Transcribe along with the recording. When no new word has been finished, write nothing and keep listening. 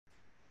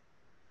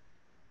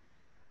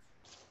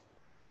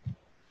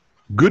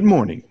Good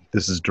morning.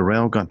 This is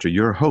Darrell Gunter,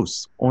 your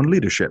host on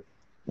Leadership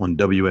on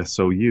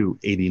WSOU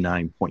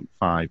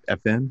 89.5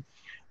 FM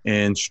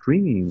and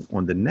streaming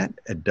on the net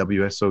at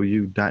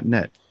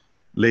WSOU.net.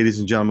 Ladies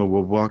and gentlemen,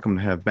 we're welcome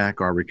to have back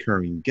our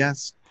recurring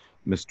guest,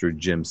 Mr.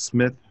 Jim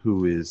Smith,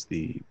 who is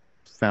the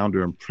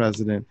founder and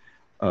president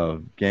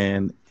of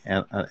Gann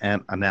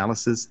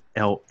Analysis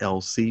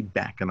LLC,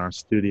 back in our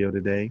studio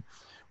today.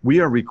 We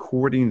are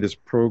recording this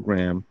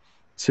program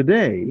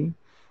today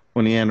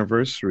on the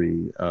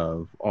anniversary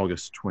of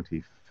August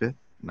 25th,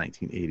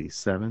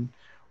 1987,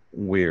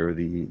 where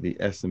the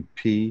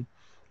S&P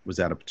was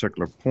at a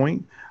particular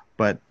point.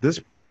 But this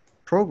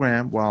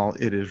program, while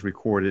it is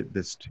recorded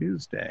this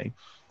Tuesday,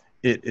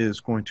 it is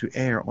going to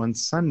air on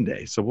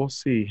Sunday. So we'll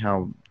see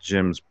how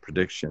Jim's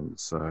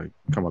predictions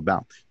come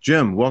about.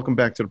 Jim, welcome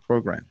back to the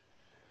program.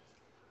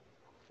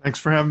 Thanks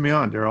for having me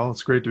on, Darrell.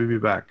 It's great to be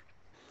back.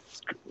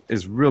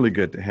 It's really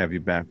good to have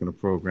you back on the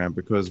program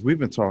because we've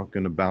been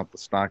talking about the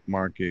stock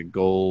market,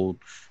 gold,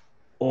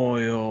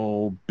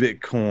 oil,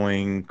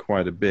 Bitcoin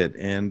quite a bit,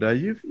 and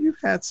you've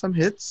had some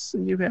hits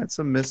and you've had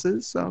some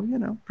misses, so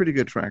pretty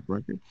good track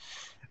record.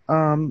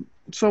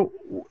 So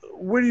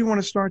where do you want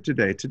to start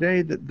today?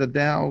 Today, the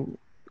Dow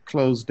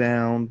closed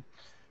down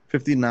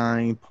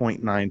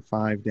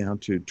 59.95 down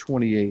to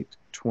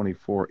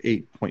 2824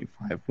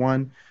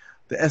 8.51.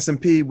 The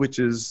S&P, which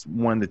is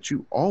one that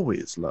you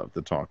always love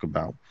to talk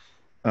about,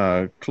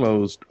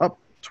 closed up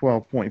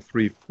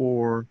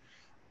 12.34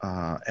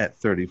 at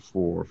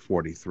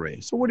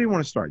 34.43. So where do you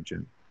want to start,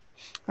 Jim?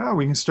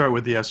 We can start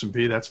with the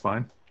S&P. That's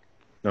fine.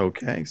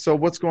 Okay. So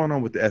what's going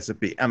on with the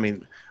S&P? I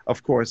mean,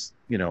 of course,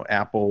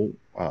 Apple,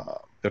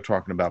 they're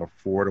talking about a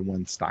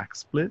 4-to-1 stock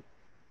split.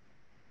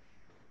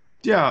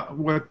 Yeah,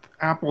 with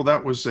Apple,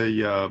 that was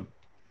a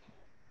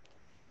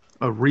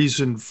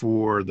reason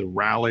for the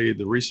rally,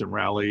 the recent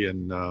rally,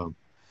 and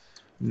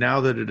now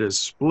that it is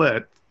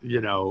split,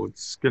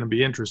 it's going to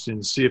be interesting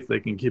to see if they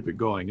can keep it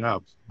going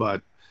up.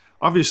 But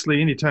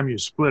obviously, anytime you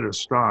split a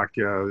stock,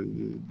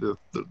 the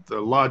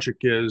logic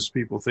is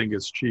people think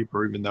it's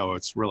cheaper, even though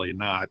it's really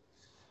not.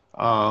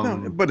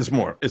 No, but it's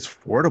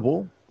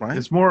affordable, right?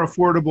 It's more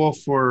affordable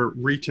for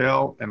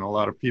retail, and a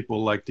lot of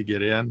people like to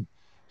get in.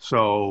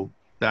 So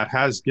that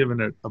has given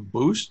it a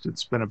boost.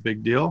 It's been a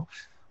big deal.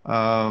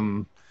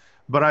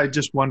 But I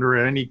just wonder,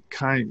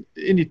 anytime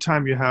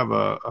you have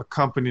a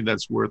company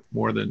that's worth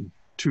more than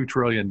 $2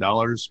 trillion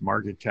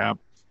market cap,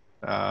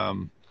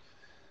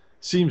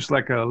 seems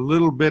like a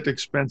little bit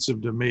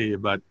expensive to me.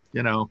 But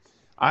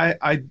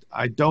I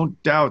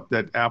don't doubt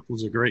that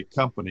Apple's a great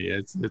company.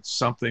 It's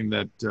something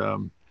that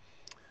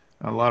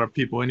a lot of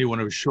people, anyone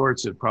who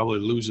shorts it, probably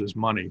loses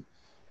money.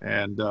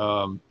 And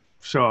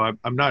so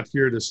I'm not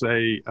here to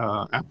say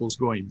Apple's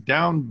going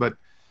down, but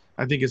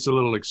I think it's a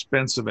little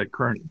expensive at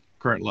current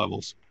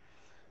levels.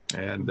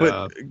 And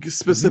but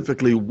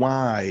specifically,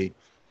 why?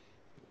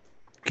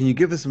 Can you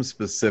give us some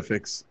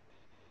specifics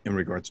in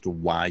regards to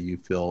why you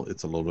feel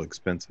it's a little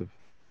expensive?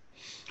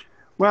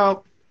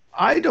 Well,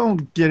 I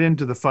don't get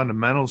into the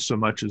fundamentals so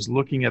much as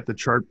looking at the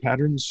chart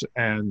patterns.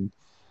 And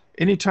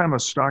anytime a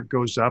stock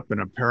goes up in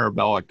a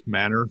parabolic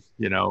manner,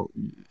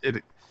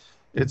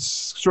 it's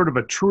sort of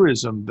a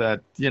truism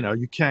that,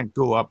 you can't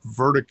go up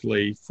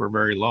vertically for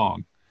very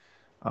long.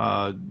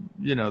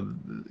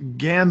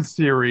 Gann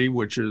theory,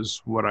 which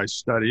is what I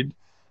studied,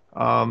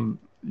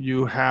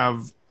 you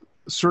have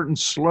certain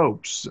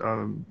slopes.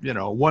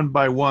 1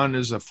 by 1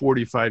 is a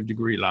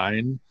 45-degree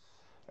line.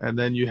 And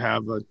then you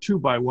have a 2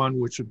 by 1,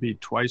 which would be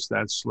twice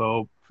that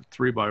slope.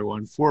 3 by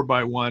 1, 4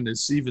 by 1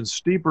 is even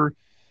steeper.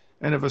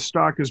 And if a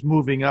stock is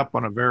moving up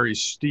on a very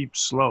steep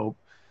slope,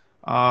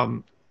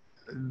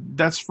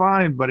 that's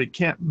fine, but it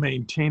can't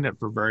maintain it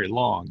for very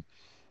long.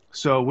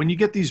 So when you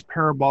get these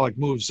parabolic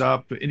moves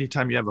up,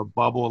 anytime you have a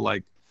bubble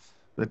like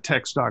the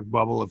tech stock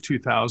bubble of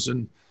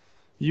 2000,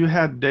 you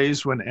had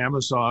days when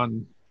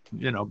Amazon,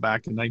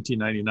 back in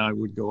 1999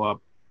 would go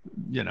up,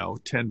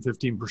 10,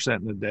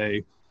 15% in a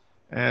day.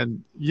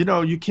 And,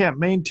 you can't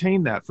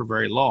maintain that for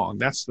very long.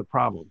 That's the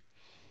problem.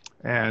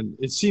 And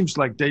it seems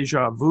like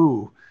deja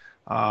vu.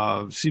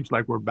 Seems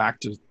like we're back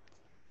to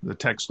the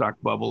tech stock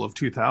bubble of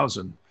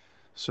 2000.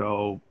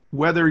 So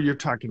whether you're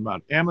talking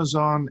about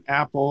Amazon,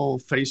 Apple,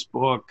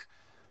 Facebook,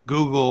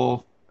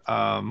 Google,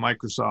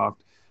 Microsoft,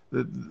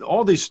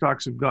 all these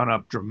stocks have gone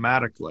up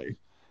dramatically.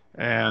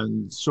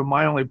 And so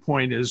my only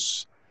point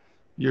is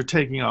you're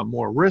taking on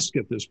more risk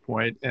at this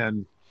point.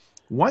 And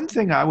one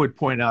thing I would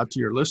point out to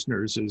your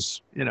listeners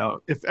is,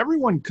 if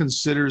everyone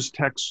considers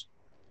tech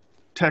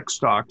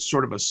stocks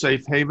sort of a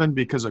safe haven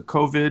because of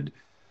COVID,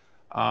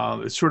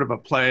 it's sort of a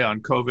play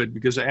on COVID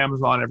because of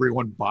Amazon,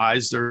 everyone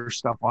buys their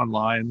stuff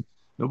online.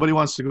 Nobody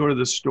wants to go to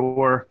the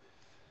store.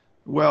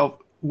 Well,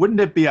 wouldn't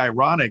it be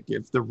ironic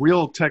if the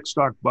real tech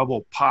stock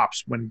bubble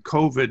pops when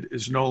COVID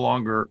is no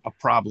longer a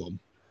problem?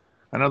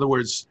 In other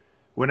words,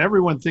 when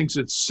everyone thinks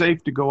it's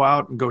safe to go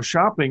out and go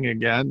shopping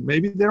again,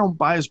 maybe they don't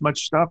buy as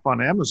much stuff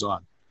on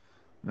Amazon.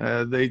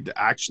 They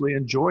actually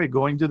enjoy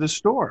going to the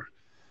store.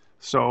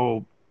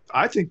 So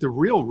I think the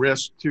real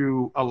risk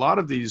to a lot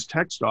of these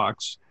tech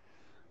stocks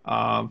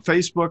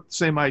Facebook,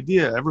 same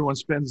idea. Everyone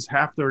spends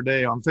half their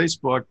day on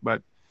Facebook,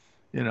 but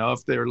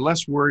if they're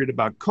less worried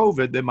about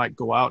COVID, they might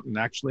go out and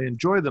actually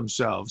enjoy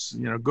themselves.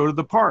 Go to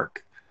the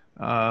park,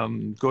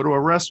 go to a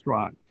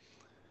restaurant.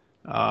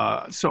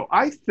 So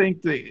I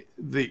think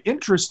the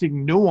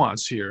interesting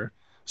nuance here,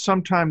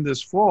 sometime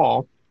this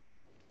fall,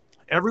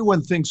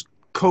 everyone thinks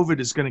COVID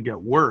is going to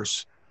get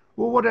worse.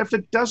 Well, what if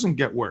it doesn't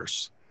get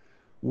worse?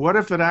 What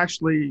if it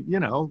actually,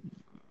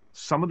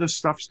 some of this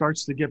stuff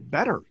starts to get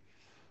better?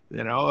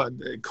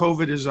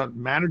 COVID is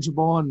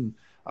manageable and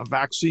a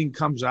vaccine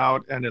comes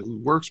out and it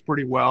works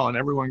pretty well. And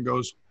everyone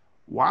goes,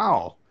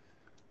 wow,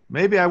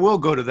 maybe I will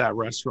go to that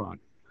restaurant,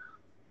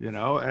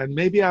 and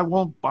maybe I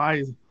won't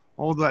buy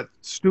all that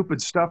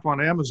stupid stuff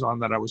on Amazon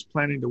that I was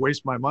planning to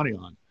waste my money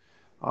on.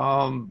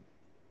 Um,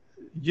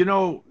 you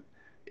know,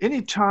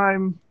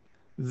 Anytime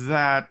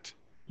that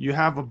you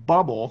have a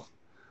bubble,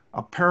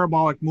 a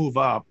parabolic move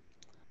up,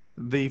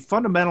 the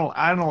fundamental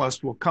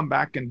analyst will come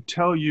back and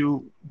tell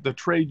you the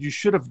trade you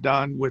should have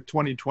done with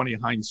 2020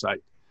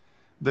 hindsight.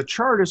 The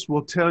chartist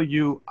will tell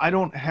you, I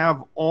don't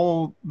have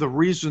all the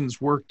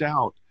reasons worked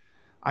out.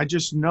 I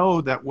just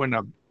know that when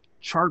a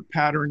chart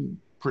pattern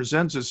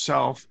presents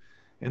itself,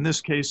 in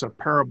this case, a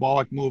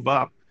parabolic move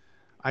up,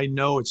 I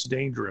know it's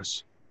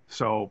dangerous.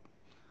 So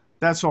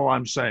that's all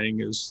I'm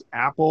saying is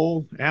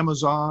Apple,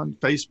 Amazon,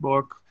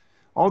 Facebook,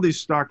 all these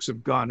stocks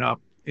have gone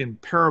up in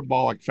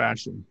parabolic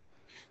fashion.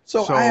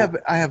 So So, I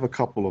have a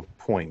couple of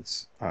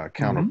points, mhm.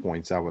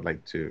 counterpoints I would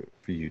like to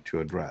for you to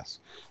address.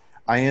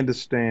 I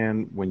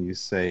understand when you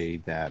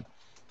say that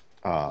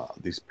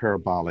these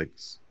parabolic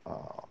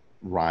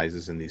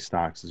rises in these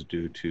stocks is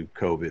due to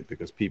COVID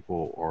because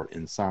people are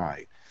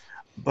inside.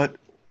 But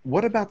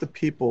what about the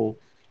people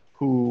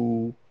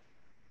who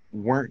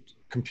weren't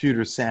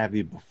computer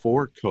savvy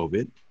before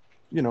COVID?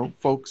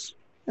 Folks,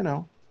 you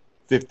know,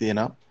 50 and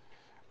up,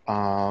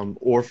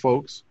 or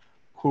folks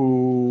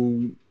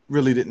who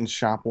really didn't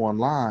shop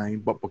online,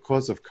 but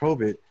because of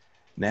COVID,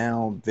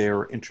 now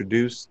they're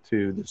introduced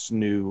to this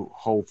new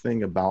whole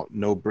thing about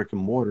no brick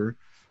and mortar,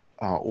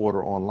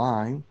 order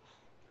online.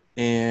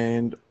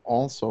 And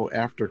also,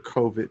 after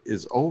COVID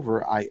is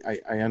over, I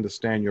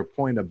understand your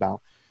point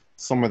about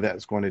some of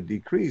that's going to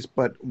decrease.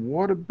 But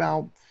what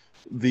about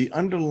the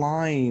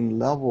underlying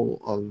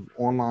level of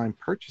online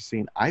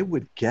purchasing? I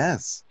would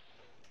guess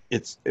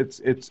it's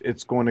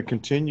going to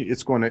continue.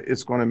 It's going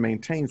to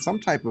maintain some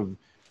type of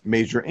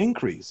major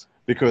increase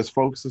because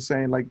folks are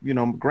saying, like,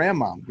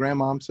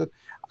 grandmom said,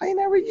 I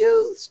never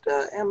used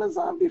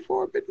Amazon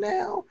before, but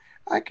now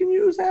I can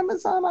use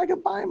Amazon. I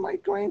can buy my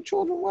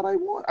grandchildren what I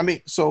want. I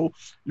mean, so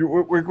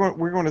we're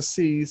going to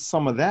see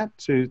some of that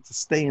to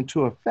stay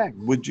into effect.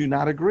 Would you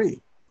not agree?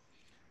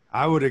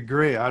 I would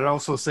agree. I'd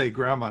also say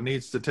grandma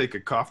needs to take a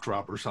cough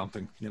drop or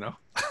something.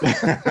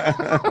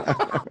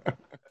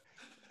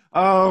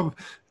 Um,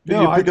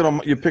 no,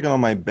 You're picking on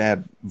my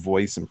bad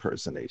voice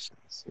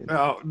impersonations.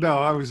 no,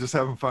 I was just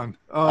having fun.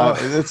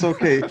 It's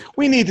okay.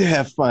 We need to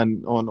have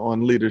fun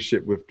on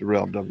leadership with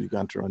Darrell W.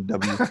 Gunter on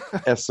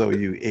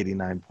WSOU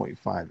 89.5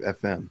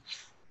 FM.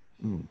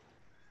 Mm.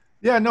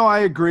 Yeah, no, I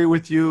agree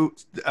with you.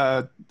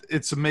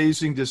 It's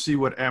amazing to see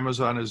what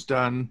Amazon has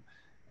done.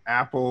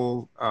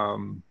 Apple,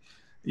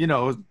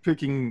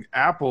 picking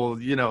Apple,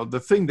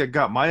 the thing that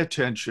got my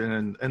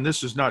attention, and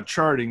this is not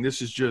charting,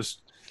 this is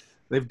just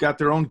they've got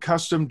their own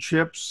custom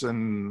chips,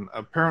 and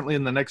apparently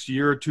in the next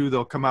year or two,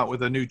 they'll come out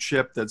with a new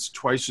chip that's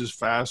twice as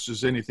fast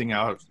as anything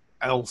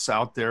else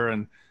out there.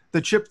 And the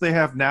chip they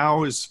have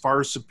now is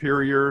far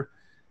superior.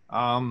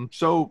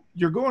 So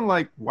you're going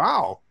like,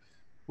 wow,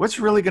 what's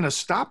really going to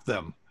stop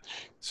them?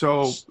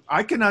 So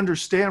I can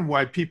understand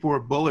why people are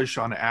bullish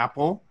on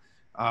Apple,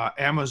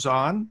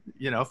 Amazon,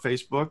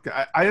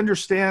 Facebook. I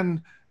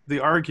understand the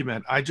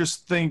argument. I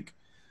just think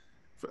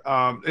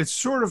it's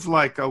sort of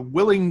like a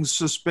willing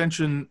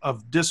suspension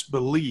of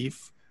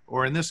disbelief,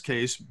 or in this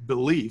case,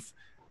 belief.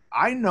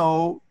 I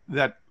know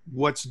that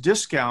what's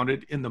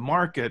discounted in the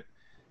market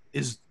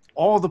is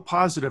all the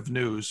positive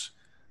news.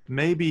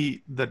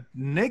 Maybe the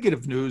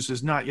negative news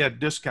is not yet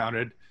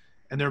discounted,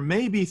 and there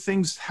may be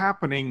things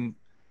happening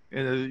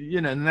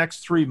in the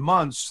next 3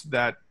 months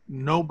that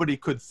nobody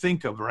could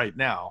think of right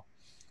now.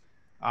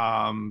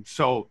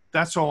 So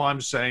that's all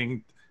I'm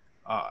saying.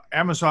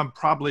 Amazon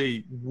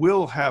probably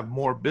will have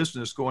more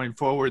business going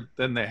forward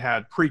than they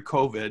had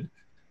pre-COVID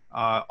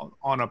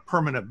on a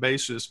permanent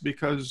basis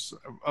because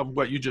of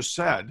what you just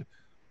said.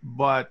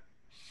 But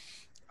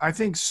I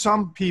think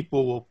some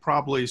people will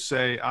probably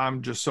say,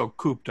 "I'm just so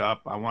cooped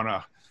up. I want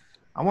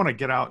to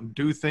get out and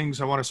do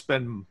things. I want to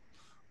spend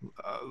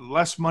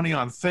less money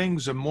on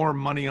things and more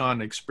money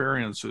on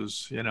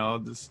experiences."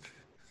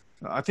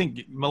 I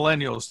think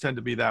millennials tend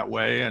to be that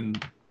way,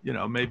 and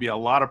maybe a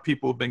lot of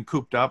people who've been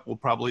cooped up will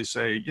probably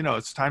say,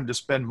 it's time to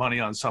spend money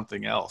on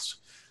something else.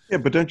 Yeah,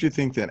 but don't you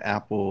think that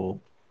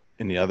Apple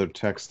and the other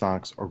tech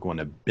stocks are going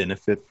to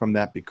benefit from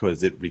that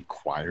because it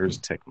requires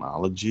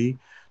technology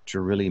to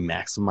really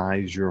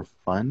maximize your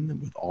fun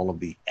with all of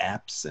the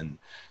apps and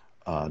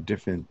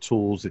different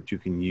tools that you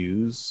can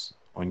use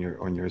on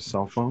your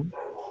cell phone?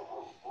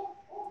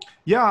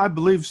 Yeah, I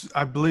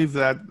believe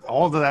that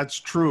all of that's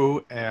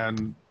true,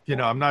 and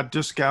I'm not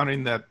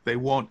discounting that they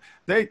won't.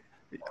 They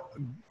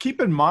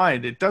keep in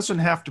mind it doesn't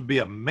have to be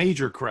a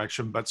major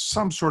correction, but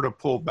some sort of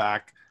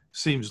pullback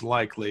seems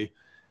likely,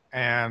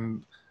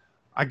 and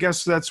I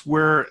guess that's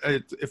where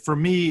for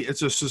me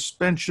it's a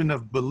suspension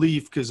of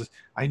belief because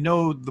I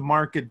know the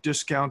market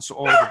discounts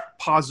all the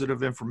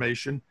positive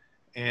information,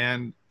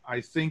 and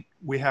I think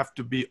we have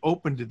to be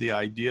open to the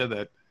idea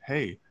that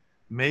hey,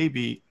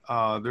 maybe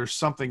there's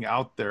something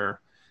out there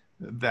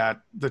that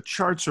the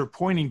charts are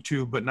pointing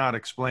to but not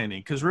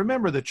explaining. Because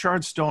remember, the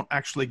charts don't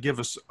actually give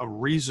us a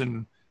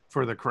reason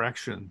for the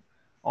correction.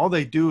 All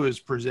they do is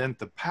present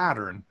the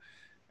pattern,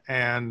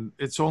 and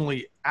it's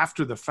only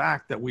after the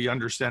fact that we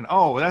understand,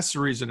 oh, that's the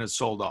reason it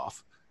sold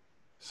off.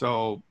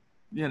 So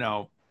you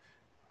know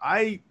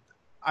i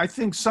I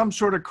think some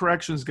sort of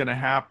correction is going to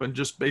happen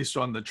just based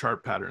on the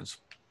chart patterns.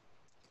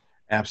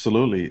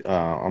 Absolutely.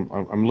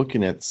 I'm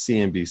looking at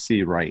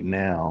CNBC right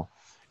now,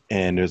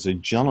 and there's a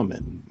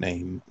gentleman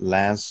named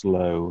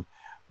Laszlo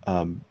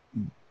um,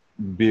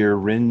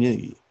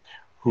 Birini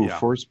who Yeah,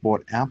 first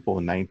bought Apple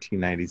in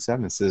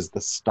 1997. Says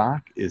the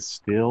stock is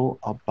still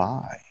a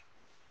buy.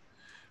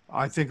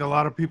 I think a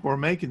lot of people are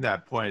making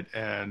that point,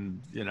 and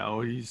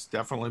he's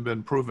definitely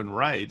been proven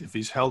right if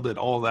he's held it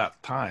all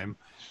that time.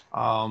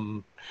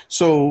 um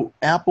So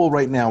Apple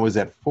right now is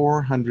at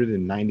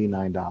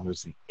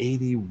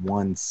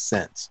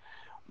 $499.81.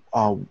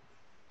 Uh,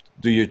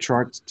 do your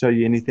charts tell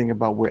you anything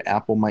about where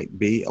Apple might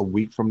be a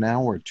week from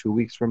now, or 2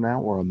 weeks from now,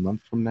 or a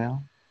month from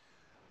now?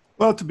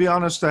 well, to be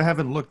honest, I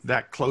haven't looked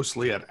that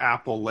closely at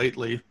Apple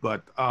lately,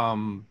 but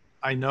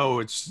I know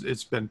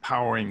it's been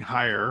powering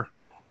higher.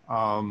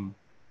 um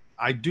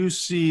I do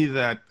see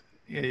that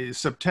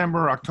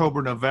September,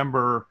 October,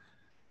 November,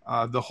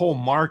 the whole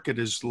market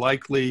is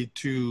likely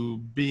to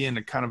be in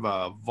a kind of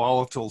a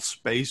volatile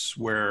space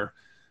where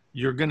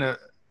you're going to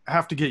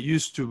have to get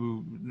used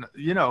to,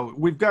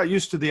 we've got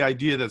used to the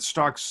idea that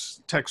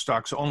tech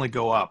stocks only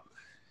go up.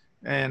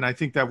 And I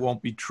think that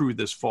won't be true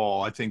this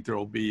fall. I think there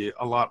will be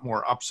a lot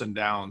more ups and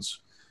downs.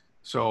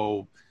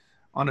 So,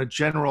 on a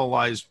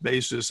generalized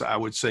basis, I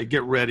would say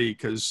get ready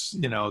because,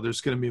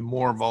 there's going to be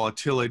more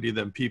volatility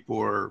than people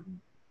are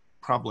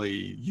probably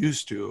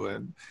used to.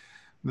 And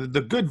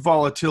the good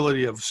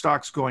volatility of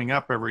stocks going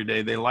up every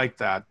day, they like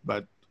that,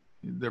 but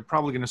they're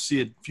probably going to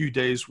see a few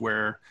days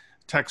where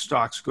tech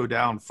stocks go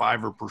down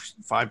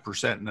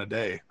 5% in a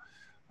day.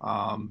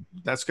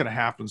 That's going to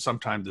happen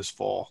sometime this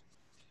fall.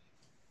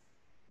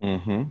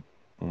 Mm-hmm.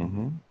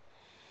 Mm-hmm.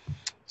 But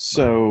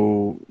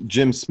So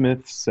Jim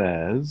Smith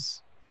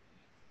says,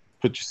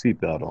 put your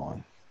seatbelt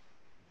on.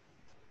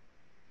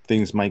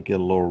 Things might get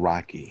a little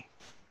rocky.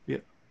 yeah,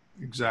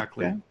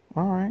 exactly. Okay.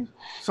 All right.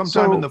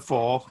 Sometime in So, the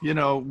fall,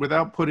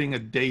 without putting a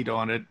date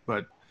on it,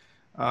 but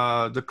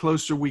the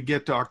closer we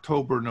get to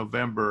October,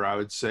 November, I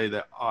would say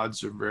that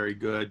odds are very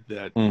good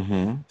that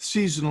mm-hmm.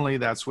 seasonally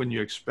that's when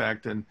you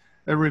expect. And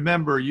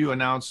remember, you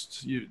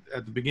announced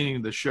at the beginning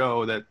of the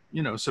show that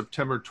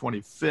September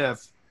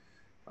 25th,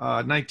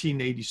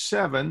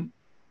 1987,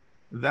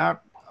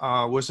 that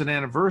was an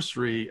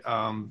anniversary.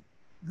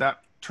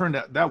 That turned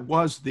out that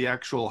was the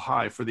actual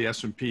high for the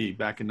S&P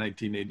back in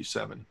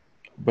 1987.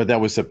 But that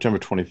was September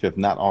 25th,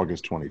 not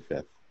August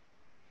 25th.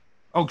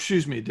 Oh,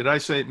 excuse me, did I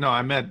say no?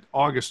 I meant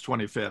August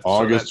 25th. So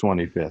August that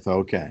 25th.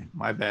 Okay.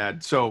 my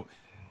bad. So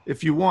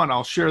if you want,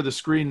 I'll share the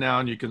screen now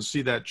and you can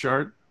see that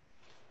chart.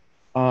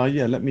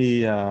 Yeah, let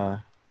me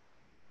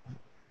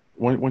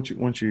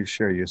once you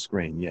share your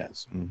screen,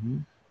 yes. Mm-hmm.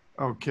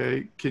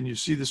 Okay, can you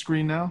see the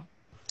screen now?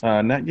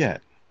 Not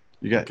yet.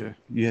 You got Okay.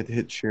 you had to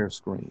hit share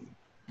screen.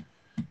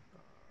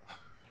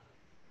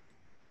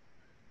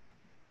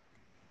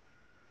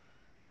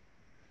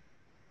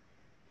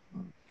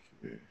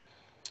 Okay.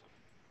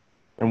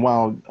 And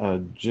while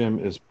Jim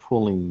is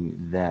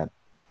pulling that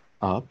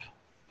up,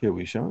 here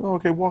we show.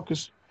 Okay, walk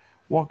us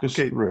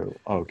Okay. through.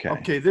 Okay.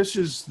 Okay. This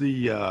is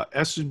the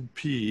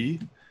S&P.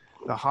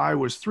 The high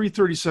was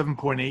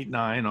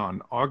 337.89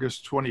 on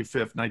August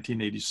 25th,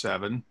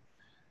 1987.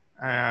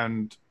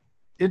 And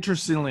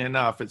interestingly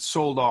enough, it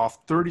sold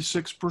off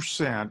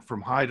 36%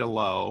 from high to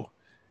low.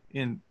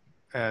 In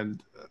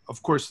and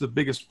of course, the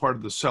biggest part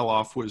of the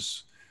sell-off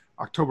was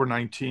October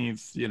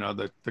 19th.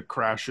 The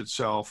crash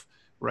itself,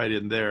 right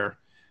in there.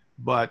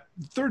 But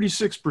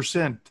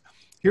 36%.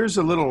 Here's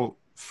a little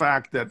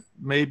fact that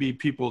maybe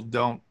people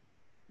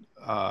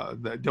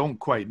that don't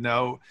quite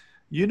know.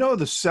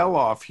 The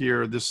sell-off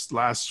here this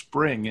last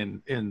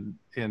spring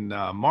in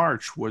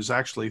March was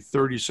actually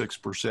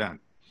 36%.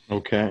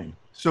 Okay.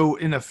 So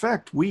in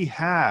effect, we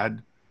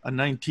had a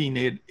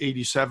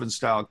 1987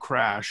 style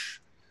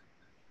crash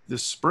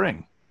this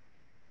spring.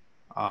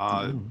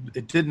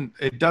 Mm.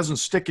 It doesn't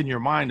stick in your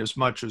mind as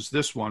much as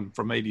this one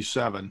from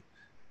 87,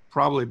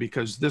 probably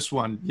because this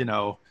one,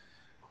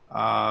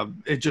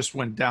 it just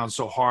went down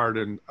so hard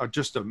in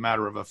just a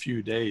matter of a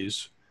few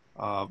days.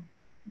 Uh,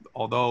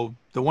 Although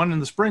the one in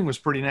the spring was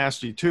pretty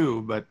nasty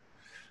too, but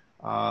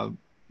uh,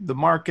 the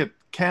market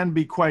can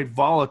be quite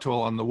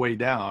volatile on the way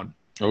down.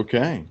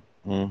 Okay.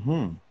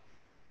 Mm-hmm.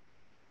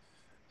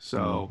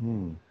 So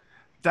Mm-hmm.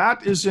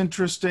 that is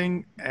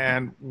interesting.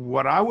 And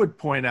what I would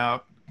point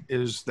out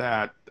is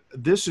that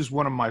this is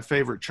one of my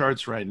favorite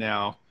charts right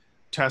now,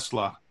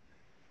 Tesla.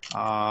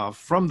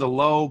 From the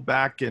low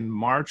back in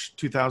March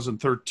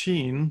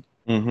 2013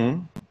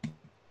 Mm-hmm.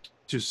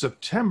 to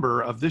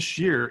September of this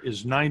year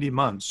is 90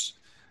 months.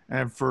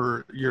 And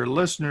for your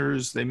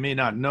listeners, they may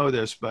not know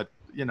this, but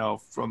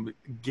from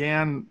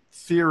Gann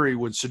theory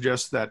would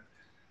suggest that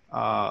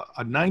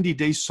a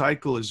 90-day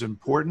cycle is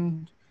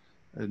important.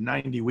 A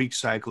 90-week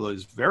cycle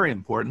is very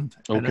important,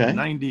 and a Okay.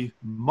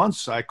 90-month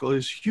cycle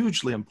is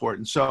hugely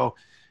important. So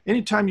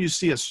anytime you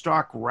see a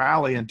stock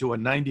rally into a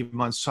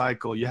 90-month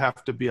cycle, you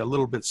have to be a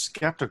little bit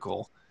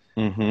skeptical.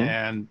 Mm-hmm.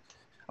 And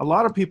a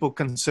lot of people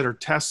consider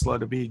Tesla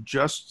to be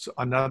just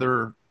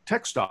another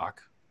tech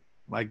stock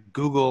like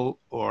Google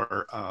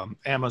or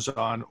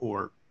Amazon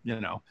or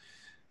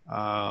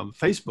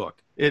Facebook.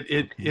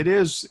 It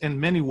is in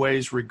many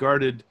ways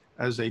regarded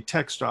as a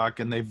tech stock,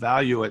 and they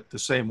value it the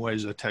same way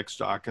as a tech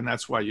stock, and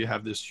that's why you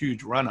have this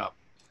huge run up.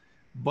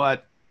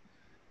 But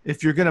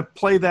if you're going to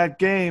play that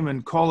game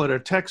and call it a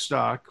tech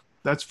stock,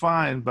 that's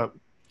fine. But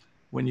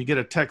when you get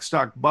a tech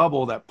stock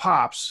bubble that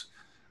pops,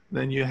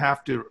 then you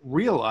have to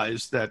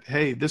realize that,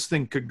 hey, this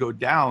thing could go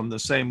down the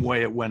same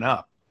way it went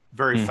up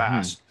very Mm-hmm.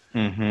 fast.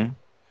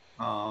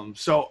 Mm-hmm.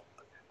 So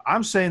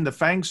I'm saying the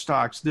FANG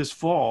stocks this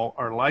fall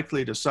are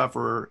likely to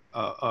suffer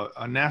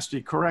a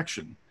nasty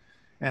correction.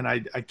 And I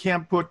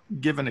can't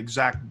give an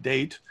exact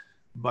date,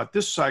 but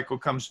this cycle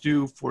comes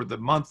due for the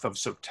month of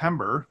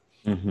September.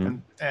 Mm-hmm.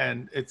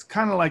 And it's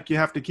kind of like you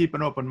have to keep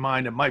an open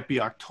mind. It might be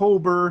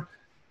October,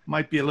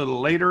 might be a little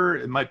later,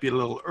 it might be a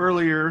little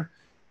earlier.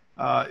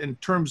 In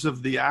terms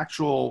of the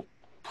actual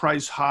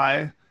price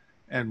high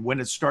and when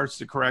it starts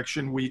the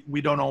correction,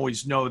 we don't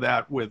always know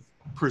that with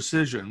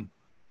precision,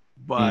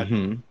 but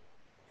Mm-hmm.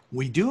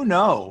 we do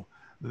know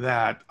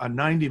that a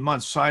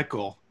 90-month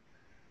cycle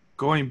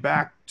going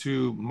back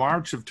to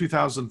March of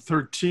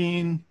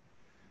 2013,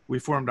 we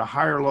formed a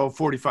higher low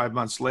 45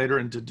 months later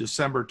into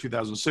December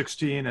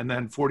 2016, and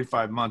then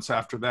 45 months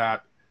after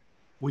that,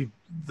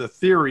 the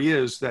theory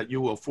is that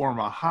you will form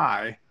a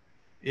high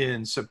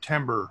in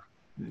September,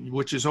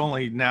 which is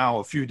only now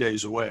a few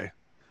days away.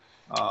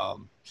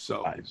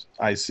 So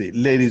I see.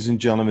 Ladies and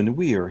gentlemen,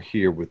 we are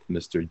here with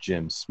Mr.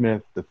 Jim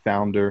Smith, the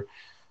founder,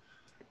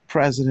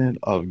 president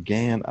of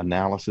Gann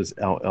Analysis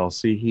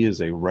LLC. He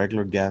is a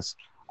regular guest.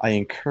 I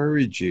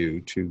encourage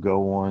you to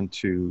go on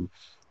to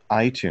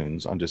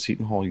iTunes under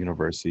Seton Hall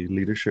University,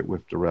 Leadership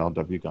with Darrell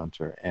W.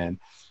 Gunter. And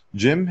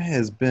Jim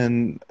has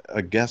been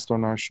a guest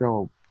on our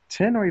show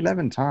 10 or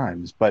 11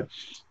 times, but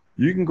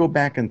you can go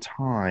back in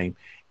time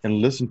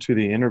and listen to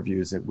the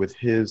interviews with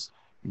his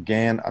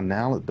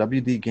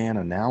WD Gann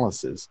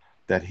analysis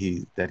that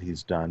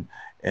he's done,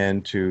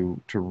 and to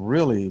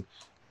really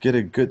get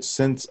a good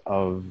sense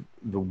of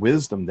the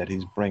wisdom that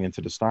he's bringing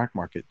to the stock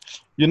market.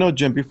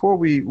 Jim, before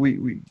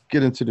we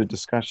get into the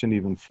discussion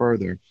even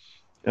further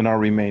in our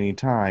remaining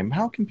time,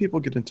 how can people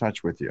get in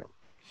touch with you?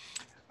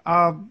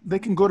 they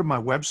can go to my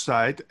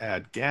website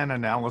at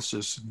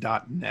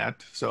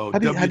gannanalysis.net. So How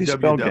do you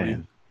spell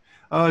www.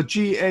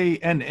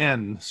 Gann?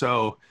 Gann.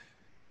 So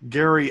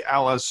Gary,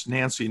 Alice,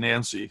 Nancy,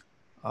 Nancy.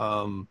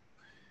 And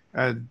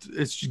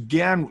it's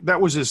Gann.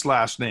 That was his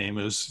last name,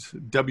 is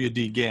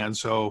W.D. Gann.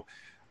 So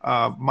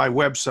my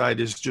website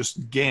is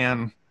just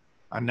Gann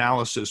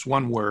Analysis,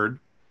 one word,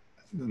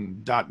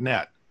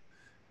 .net.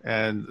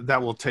 And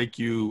that will take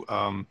you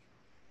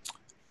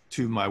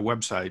to my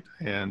website.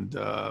 And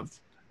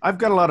I've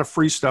got a lot of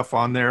free stuff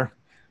on there.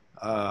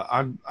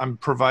 I'm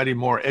providing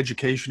more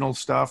educational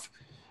stuff.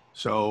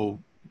 So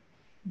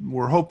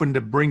we're hoping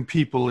to bring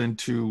people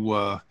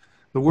into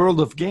the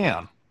world of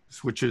Gann,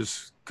 which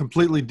is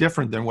completely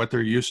different than what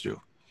they're used to.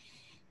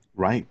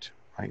 Right,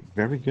 right.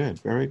 Very good,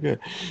 very good.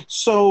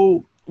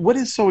 So, what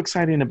is so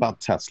exciting about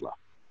Tesla?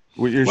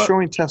 Well, you're Well,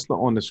 showing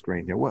Tesla on the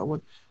screen here.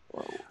 What?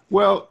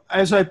 well,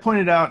 as I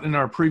pointed out in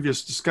our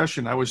previous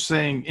discussion, I was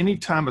saying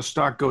anytime a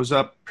stock goes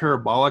up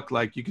parabolic,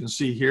 like you can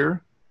see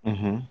here,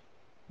 Mm-hmm.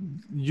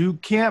 you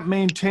can't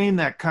maintain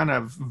that kind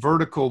of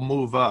vertical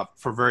move up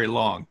for very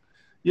long.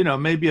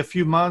 Maybe a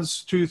few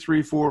months, 2,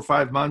 3, 4,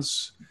 5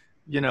 months.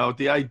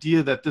 The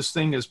idea that this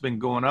thing has been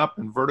going up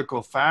in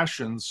vertical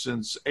fashion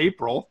since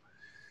April,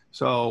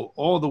 so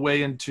all the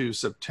way into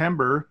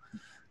September.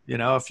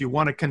 If you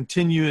want to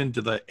continue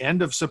into the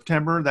end of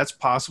September, that's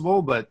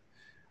possible. But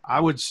I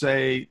would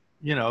say,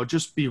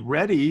 just be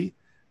ready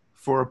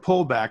for a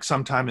pullback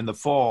sometime in the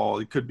fall.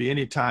 It could be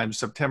anytime,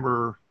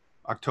 September,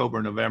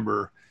 October,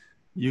 November.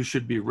 You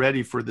should be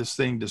ready for this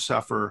thing to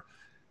suffer.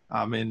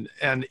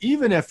 And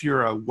even if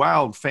you're a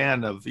wild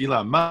fan of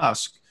Elon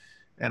Musk,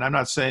 and I'm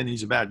not saying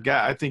he's a bad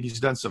guy, I think he's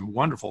done some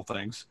wonderful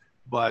things,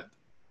 but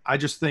I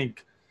just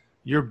think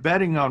you're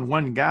betting on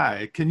one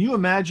guy. Can you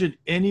imagine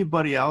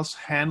anybody else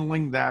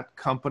handling that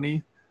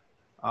company?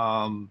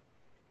 Um,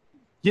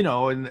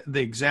 and the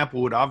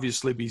example would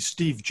obviously be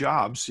Steve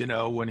Jobs.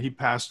 When he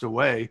passed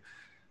away,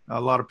 a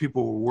lot of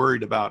people were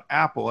worried about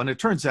Apple. And it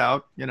turns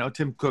out,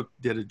 Tim Cook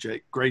did a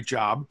great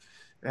job.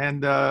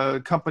 and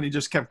the company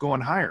just kept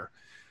going higher.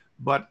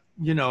 But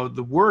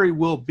the worry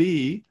will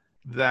be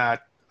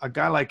that a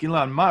guy like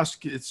Elon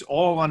Musk, it's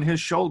all on his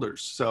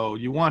shoulders. So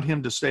you want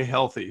him to stay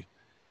healthy.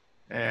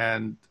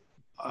 And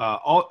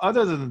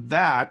other than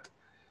that,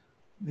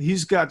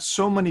 he's got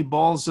so many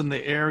balls in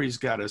the air. He's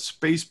got a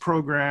space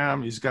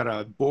program. He's got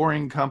a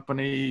boring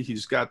company.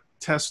 He's got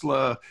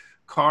Tesla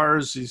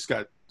cars. He's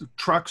got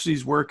trucks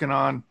he's working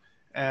on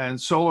and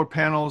solar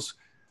panels.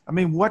 I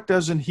mean, what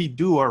doesn't he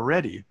do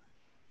already?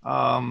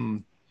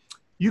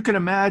 You can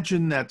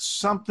imagine that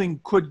something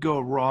could go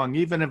wrong,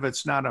 even if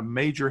it's not a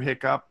major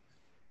hiccup.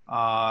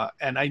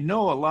 And I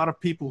know a lot of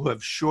people who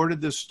have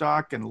shorted this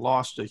stock and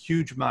lost a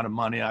huge amount of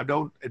money. I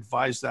don't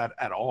advise that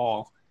at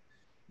all.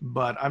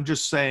 But I'm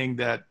just saying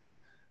that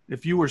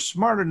if you were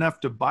smart enough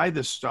to buy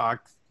this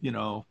stock,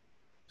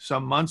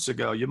 some months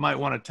ago, you might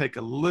want to take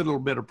a little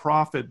bit of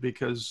profit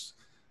because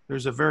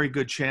there's a very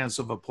good chance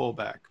of a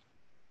pullback.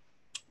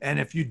 And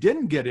if you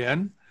didn't get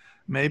in,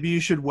 maybe you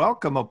should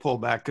welcome a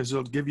pullback because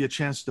it'll give you a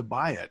chance to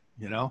buy it.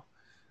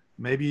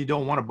 Maybe you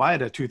don't want to buy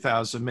it at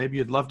 2,000. Maybe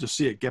you'd love to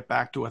see it get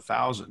back to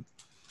 1,000.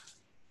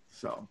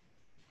 So,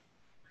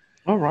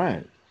 All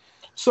right.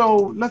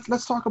 So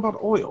let's talk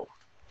about oil.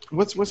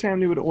 What's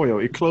happening with oil?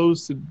 It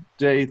closed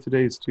today.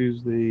 Today is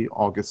Tuesday,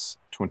 August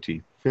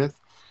 25th.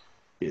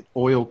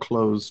 Oil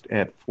closed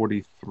at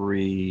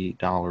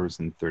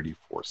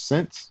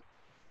 $43.34,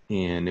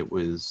 and it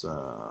was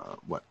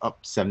up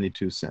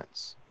 72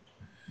 cents,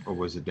 or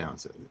was it down?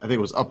 I think it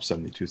was up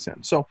 72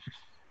 cents. So,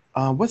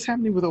 what's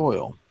happening with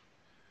oil?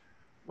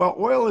 well,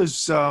 oil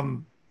is at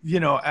a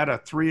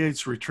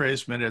 3/8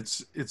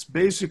 retracement. It's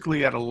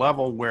basically at a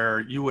level where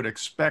you would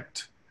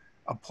expect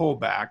a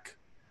pullback.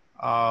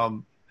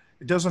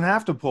 It doesn't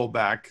have to pull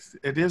back.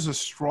 It is a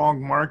strong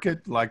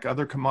market like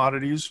other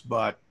commodities,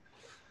 but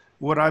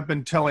what I've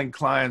been telling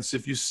clients,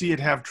 if you see it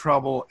have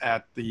trouble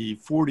at the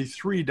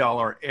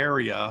 $43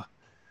 area,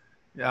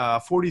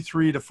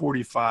 43 to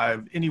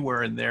 45,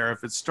 anywhere in there,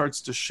 if it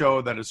starts to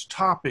show that it's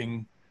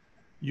topping,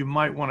 you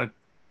might want to,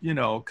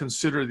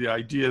 consider the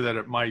idea that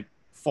it might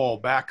fall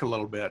back a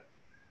little bit.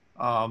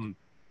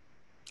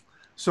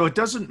 So it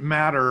doesn't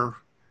matter.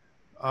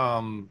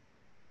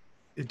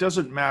 It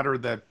doesn't matter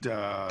that,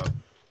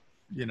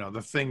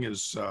 the thing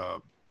is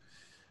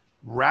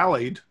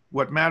rallied.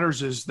 What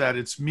matters is that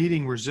it's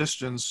meeting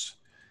resistance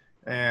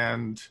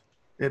and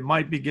it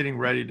might be getting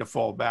ready to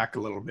fall back a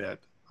little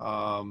bit.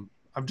 I'm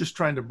just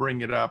trying to bring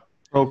it up.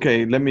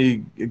 Okay, let me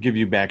give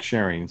you back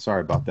sharing.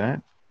 Sorry about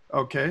that.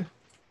 Okay.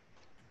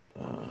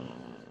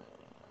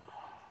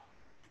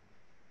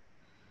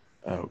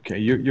 Okay,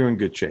 you're in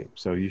good shape,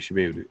 so you should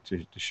be able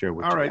to share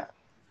what All you right. got.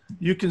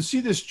 You can see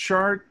this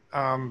chart.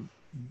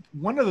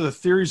 One of the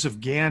theories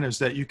of Gann is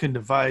that you can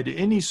divide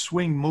any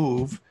swing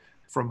move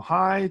from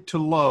high to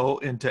low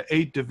into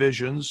 8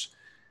 divisions,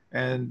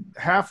 and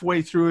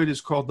halfway through it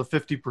is called the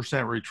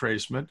 50%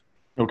 retracement.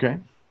 Okay.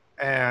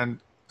 And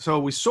so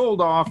we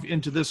sold off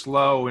into this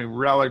low and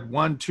rallied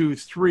 1, 2,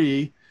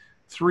 3,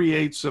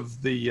 3/8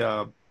 of the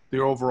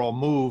overall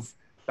move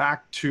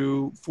back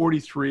to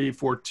 43,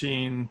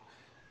 14.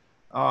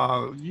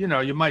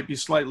 You might be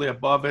slightly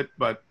above it,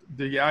 but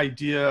the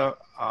idea,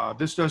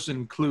 this doesn't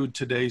include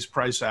today's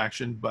price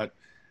action, but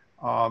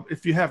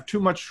if you have too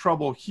much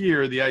trouble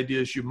here, the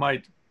idea is you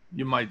might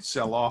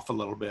sell off a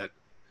little bit.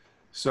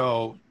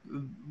 So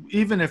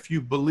even if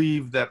you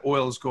believe that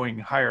oil is going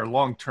higher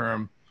long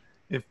term,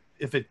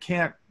 if it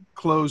can't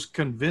close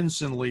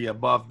convincingly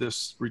above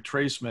this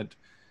retracement,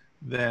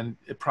 then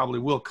it probably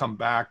will come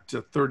back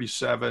to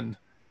 37,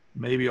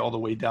 maybe all the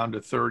way down to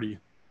 30.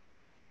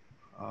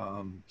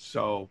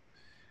 So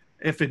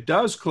if it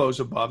does close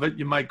above it,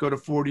 you might go to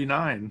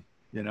 49.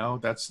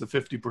 That's the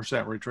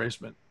 50%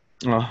 retracement.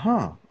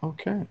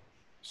 Okay.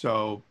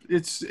 So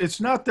it's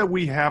not that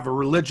we have a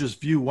religious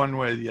view one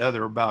way or the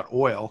other about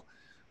oil.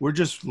 We're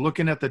just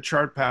looking at the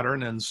chart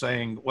pattern and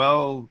saying,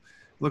 well,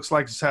 looks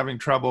like it's having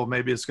trouble.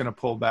 Maybe it's going to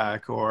pull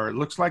back, or it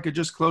looks like it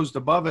just closed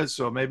above it,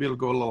 so maybe it'll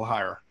go a little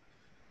higher.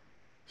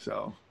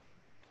 So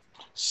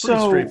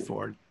pretty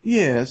straightforward.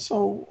 Yeah.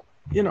 So,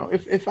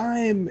 if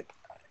I'm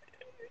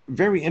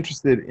very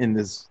interested in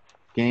this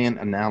Gann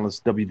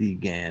analysis, WD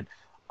Gann,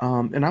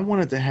 and I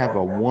wanted to have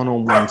a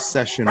one-on-one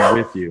session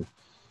with you.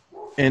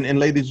 And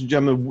ladies and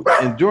gentlemen,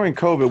 and during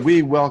COVID,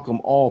 we welcome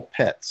all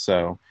pets.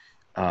 So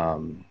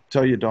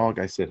tell your dog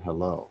I said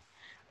hello.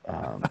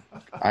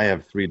 I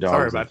have 3 dogs.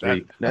 Sorry about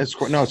that. It's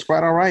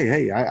quite all right.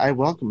 Hey, I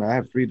welcome it. I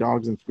have 3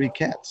 dogs and 3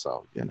 cats.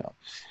 So,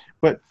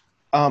 But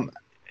am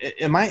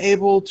I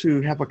able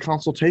to have a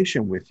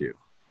consultation with you?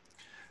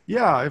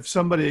 Yeah, if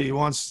somebody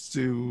wants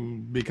to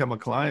become a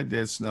client,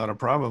 it's not a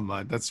problem.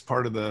 That's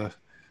part of the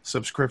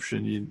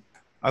subscription.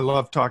 I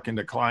love talking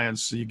to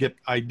clients. So you get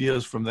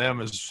ideas from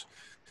them. It's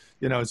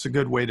a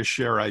good way to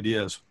share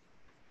ideas.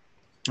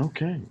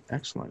 Okay,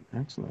 excellent.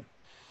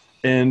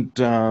 And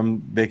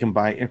they can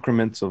buy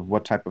increments of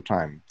what type of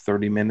time?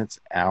 30 minutes,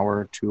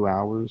 hour, 2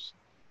 hours?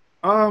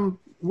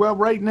 Well,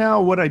 right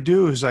now what I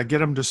do is I get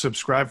them to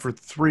subscribe for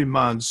 3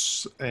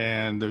 months,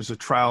 and there's a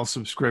trial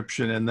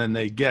subscription, and then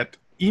they get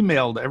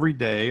emailed every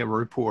day a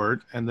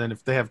report, and then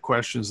if they have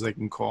questions, they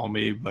can call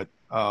me. But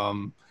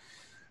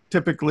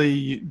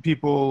typically,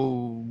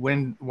 people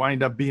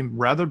wind up being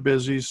rather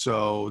busy,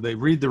 so they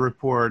read the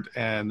report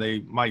and they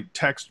might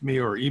text me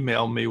or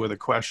email me with a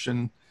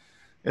question.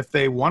 If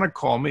they want to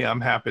call me,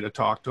 I'm happy to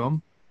talk to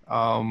them.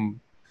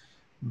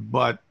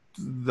 But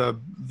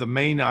the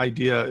main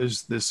idea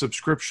is the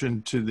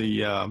subscription to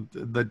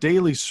the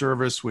daily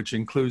service, which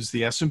includes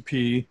the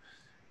S&P,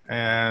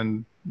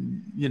 and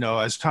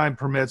as time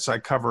permits, I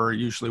cover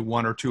usually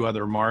one or two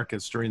other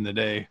markets during the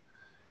day.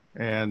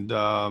 And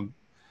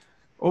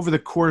over the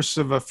course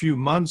of a few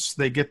months,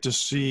 they get to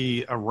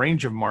see a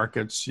range of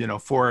markets,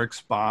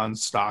 Forex,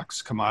 bonds,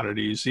 stocks,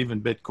 commodities,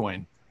 even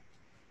Bitcoin.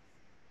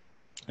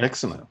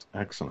 Excellent,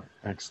 excellent,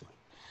 excellent.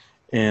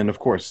 And of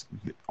course,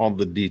 all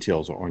the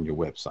details are on your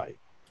website.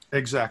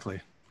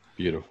 Exactly.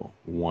 Beautiful,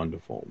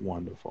 wonderful,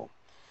 wonderful.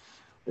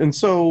 And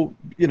so,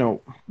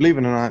 believe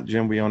it or not,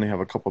 Jim, we only have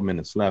a couple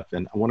minutes left,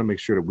 and I want to make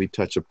sure that we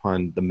touch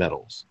upon the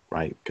metals,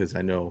 right? Because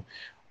I know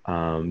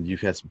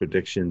you've had some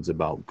predictions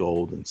about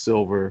gold and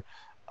silver.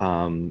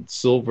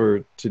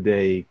 Silver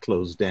today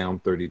closed down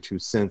 32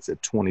 cents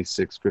at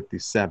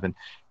 26.57.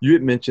 You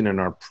had mentioned in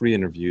our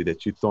pre-interview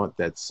that you thought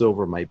that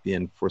silver might be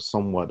in for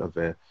somewhat of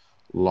a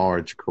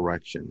large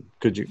correction.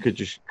 Could you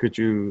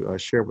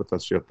share with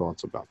us your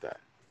thoughts about that?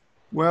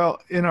 Well,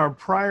 in our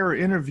prior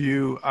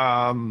interview,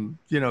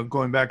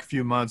 going back a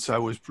few months, I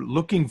was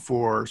looking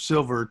for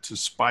silver to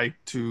spike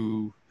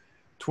to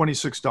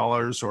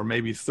 $26 or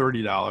maybe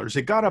 $30.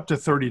 It got up to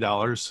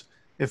 $30.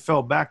 It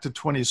fell back to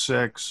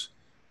 26.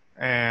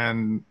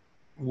 And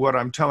what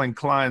I'm telling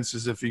clients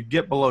is if you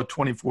get below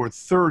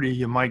 24.30,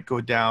 you might go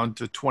down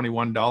to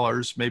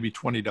 $21, maybe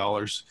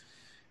 $20.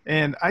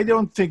 And I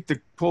don't think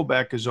the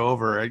pullback is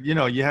over.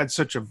 You had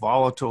such a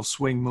volatile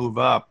swing move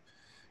up,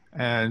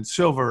 and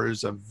silver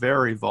is a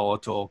very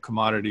volatile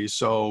commodity.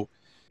 So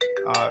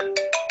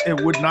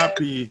it would not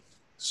be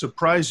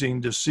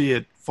surprising to see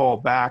it fall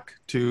back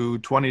to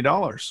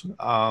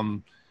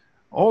 $20.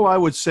 All I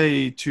would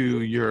say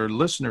to your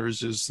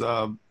listeners is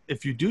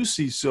if you do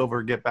see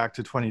silver get back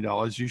to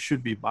 $20, you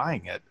should be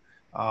buying it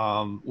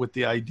with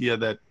the idea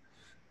that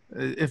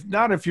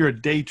if you're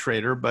a day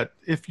trader, but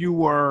if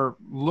you are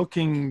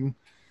looking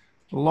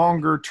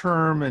longer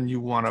term and you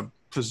want to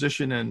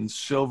position in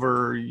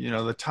silver,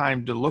 the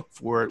time to look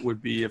for it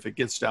would be if it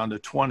gets down to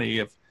 20.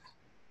 If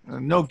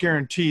no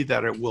guarantee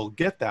that it will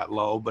get that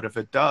low, but if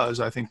it does,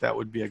 I think that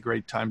would be a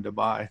great time to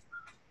buy.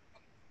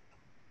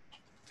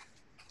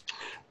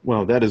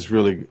 Well, that is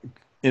really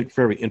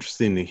very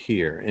interesting to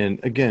hear.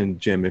 And again,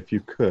 Jim, if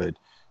you could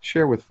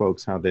share with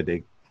folks how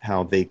they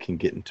can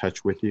get in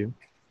touch with you.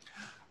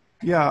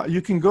 Yeah,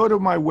 you can go to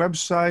my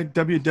website,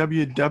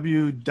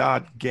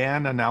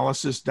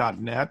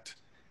 www.gannanalysis.net.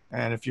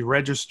 And if you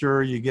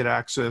register, you get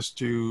access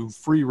to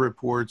free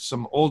reports,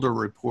 some older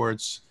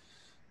reports,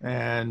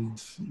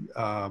 and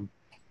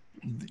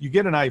you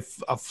get a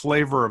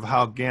flavor of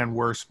how Gann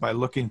works by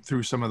looking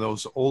through some of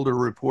those older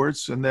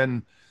reports. And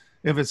then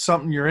if it's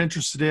something you're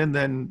interested in,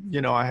 then,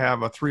 I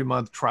have a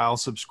 3-month trial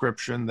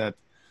subscription that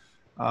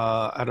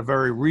at a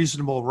very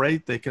reasonable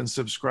rate, they can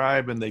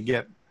subscribe and they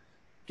get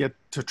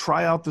to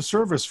try out the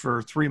service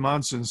for 3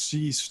 months and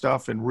see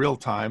stuff in real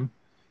time.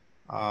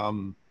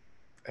 And,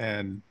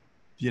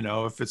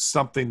 if it's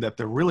something that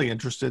they're really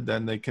interested,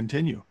 then they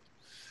continue.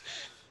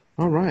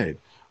 All right.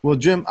 Well,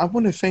 Jim, I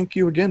want to thank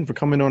you again for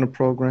coming on the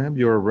program.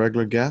 You're a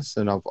regular guest,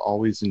 and I've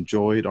always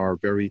enjoyed our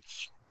very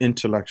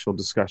intellectual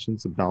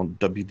discussions about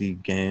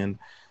WD Gann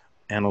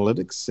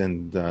Analytics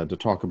and to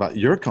talk about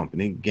your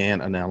company, Gann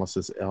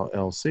Analysis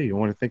LLC. I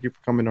want to thank you for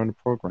coming on the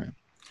program.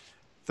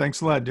 Thanks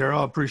a lot,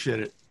 Daryl. I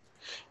appreciate it.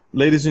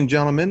 Ladies and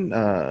gentlemen,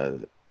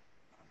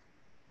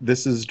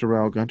 this is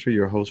Darrell Gunter,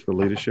 your host for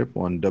Leadership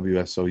on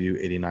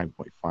WSOU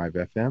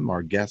 89.5 FM.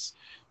 Our guest,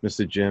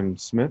 Mr. Jim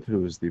Smith,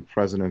 who is the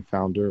president and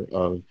founder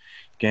of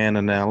Gann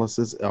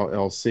Analysis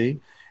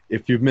LLC.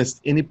 If you've missed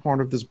any part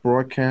of this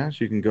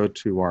broadcast, you can go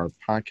to our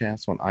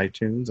podcast on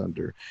iTunes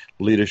under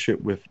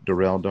Leadership with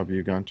Darrell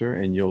W. Gunter,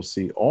 and you'll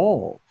see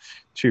all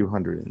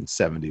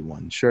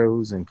 271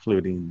 shows,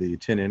 including the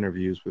 10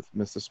 interviews with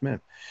Mr.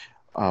 Smith.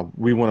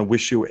 We want to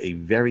wish you a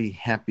very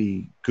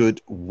happy, good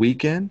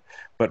weekend.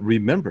 But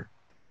remember,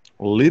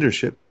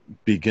 leadership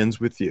begins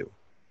with you.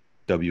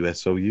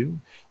 WSOU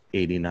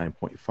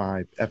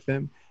 89.5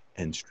 FM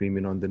and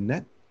streaming on the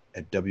net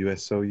at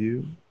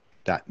WSOU.net.